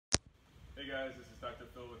Hey guys, this is Dr.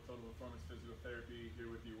 Phil with Total Performance Physical Therapy, here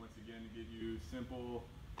with you once again to give you simple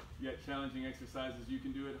yet challenging exercises you can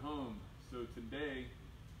do at home. So today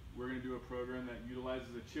we're going to do a program that utilizes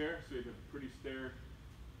a chair. So you have a pretty sturdy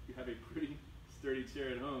chair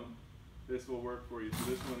at home, this will work for you. So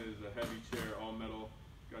this one is a heavy chair, all metal,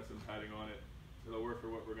 got some padding on it. It'll work for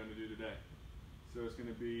what we're going to do today. So it's going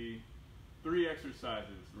to be 3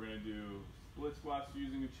 exercises. We're going to do split squats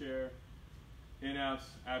using a chair,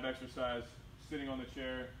 in-outs, ab exercise, sitting on the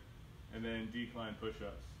chair, and then decline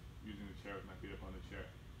push-ups using the chair with my feet up on the chair.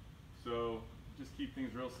 So just keep things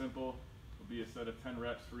real simple. It'll be a set of 10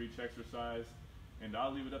 reps for each exercise, and I'll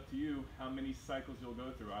leave it up to you how many cycles you'll go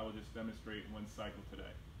through. I will just demonstrate one cycle today.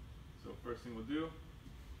 So first thing we'll do,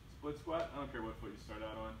 split squat. I don't care what foot you start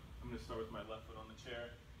out on. I'm going to start with my left foot on the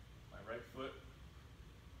chair, my right foot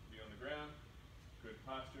be on the ground, good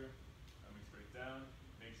posture, coming straight down.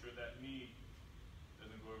 Make sure that knee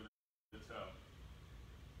doesn't go over the toe,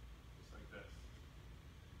 just like this.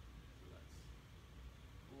 So that's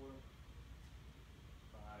 4,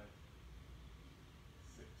 5,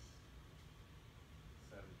 6,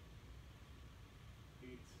 7,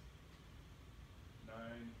 8, 9,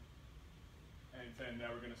 and 10. Now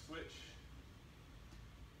we're going to switch.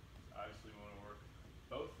 Obviously we want to work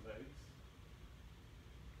both legs.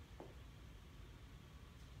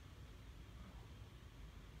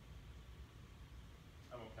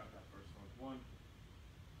 I won't count that first one. 1,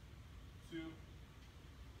 2,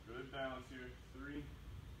 good balance here. 3,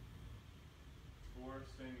 4,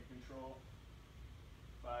 staying in control.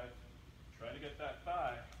 5, try to get that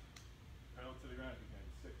thigh parallel to the ground if you can.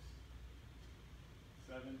 6,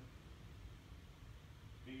 7,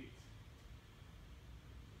 8,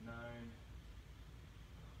 9,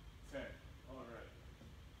 10. All right.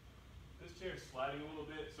 This chair is sliding a little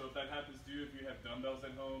bit, so if that happens to you, if you have dumbbells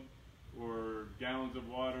at home or gallons of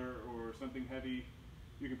water or something heavy,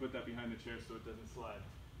 you can put that behind the chair so it doesn't slide.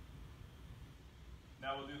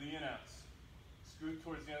 Now we'll do the in-outs. Scoot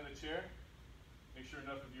towards the end of the chair. Make sure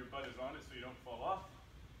enough of your butt is on it so you don't fall off.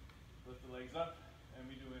 Lift the legs up, and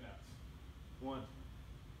we do in-outs. 1,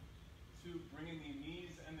 2, bringing the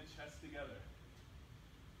knees and the chest together.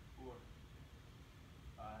 4,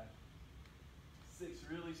 5, 6,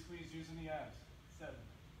 really squeeze using the abs. 7,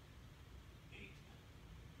 8,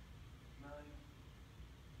 9,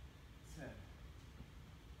 10.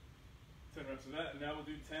 10 reps of that, and now we'll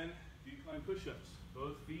do 10 decline push-ups.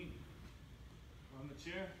 Both feet on the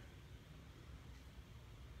chair.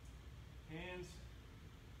 Hands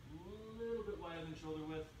a little bit wider than shoulder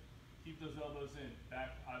width. Keep those elbows in.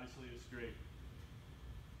 Back obviously is straight.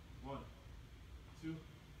 1, 2,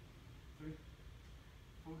 3,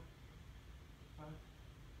 4, 5,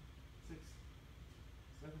 6,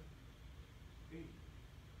 7, 8,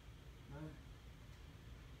 9,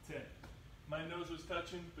 10. My nose was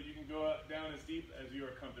touching, but you can go down as deep as you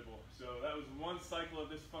are comfortable. So that was one cycle of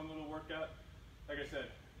this fun little workout. Like I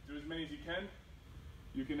said, do as many as you can.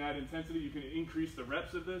 You can add intensity, you can increase the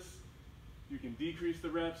reps of this, you can decrease the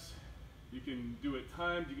reps, you can do it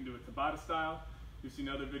timed, you can do it Tabata style. You've seen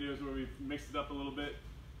other videos where we've mixed it up a little bit.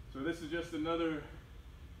 So this is just another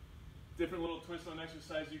different little twist on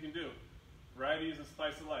exercise you can do. Variety is the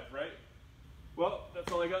spice of life, right? Well, that's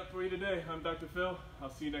all I got for you today. I'm Dr. Phil. I'll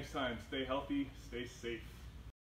see you next time. Stay healthy, stay safe.